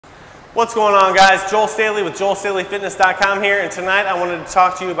What's going on, guys? Joel Staley with JoelStaleyFitness.com here, and tonight I wanted to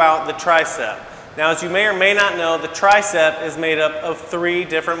talk to you about the tricep. Now, as you may or may not know, the tricep is made up of 3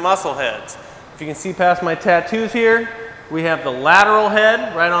 different muscle heads. If you can see past my tattoos here, we have the lateral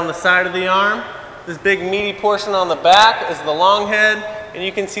head right on the side of the arm. This big meaty portion on the back is the long head, and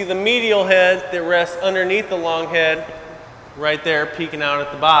you can see the medial head that rests underneath the long head right there peeking out at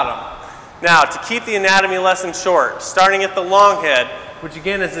the bottom. Now, to keep the anatomy lesson short, starting at the long head, which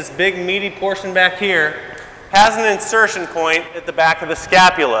again is this big meaty portion back here, has an insertion point at the back of the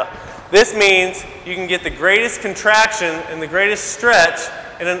scapula. This means you can get the greatest contraction and the greatest stretch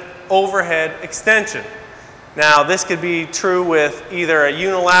in an overhead extension. Now, this could be true with either a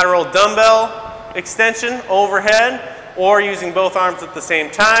unilateral dumbbell extension overhead, or using both arms at the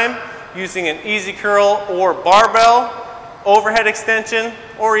same time, using an easy curl or barbell overhead extension,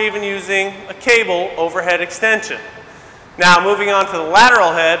 or even using a cable overhead extension. Now, moving on to the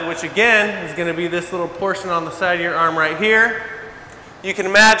lateral head, which again is going to be this little portion on the side of your arm right here. You can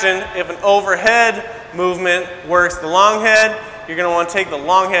imagine if an overhead movement works the long head, you're going to want to take the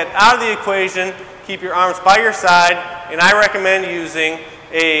long head out of the equation, keep your arms by your side, and I recommend using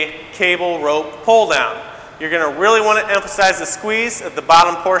a cable rope pull down. You're going to really want to emphasize the squeeze at the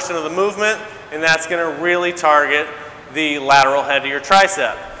bottom portion of the movement, and that's going to really target the lateral head of your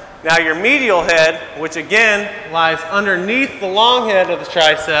tricep. Now, your medial head, which again lies underneath the long head of the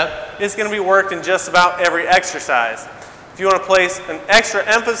tricep, is going to be worked in just about every exercise. If you want to place an extra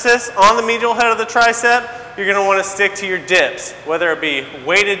emphasis on the medial head of the tricep, you're going to want to stick to your dips, whether it be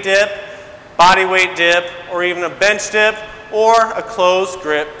weighted dip, body weight dip, or even a bench dip, or a closed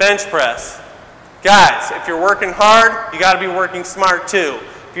grip bench press. Guys, if you're working hard, you got to be working smart too.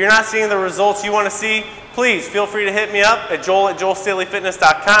 If you're not seeing the results you want to see, please feel free to hit me up at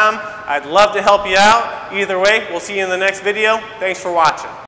joel@joelstaleyfitness.com. I'd love to help you out. Either way, we'll see you in the next video. Thanks for watching.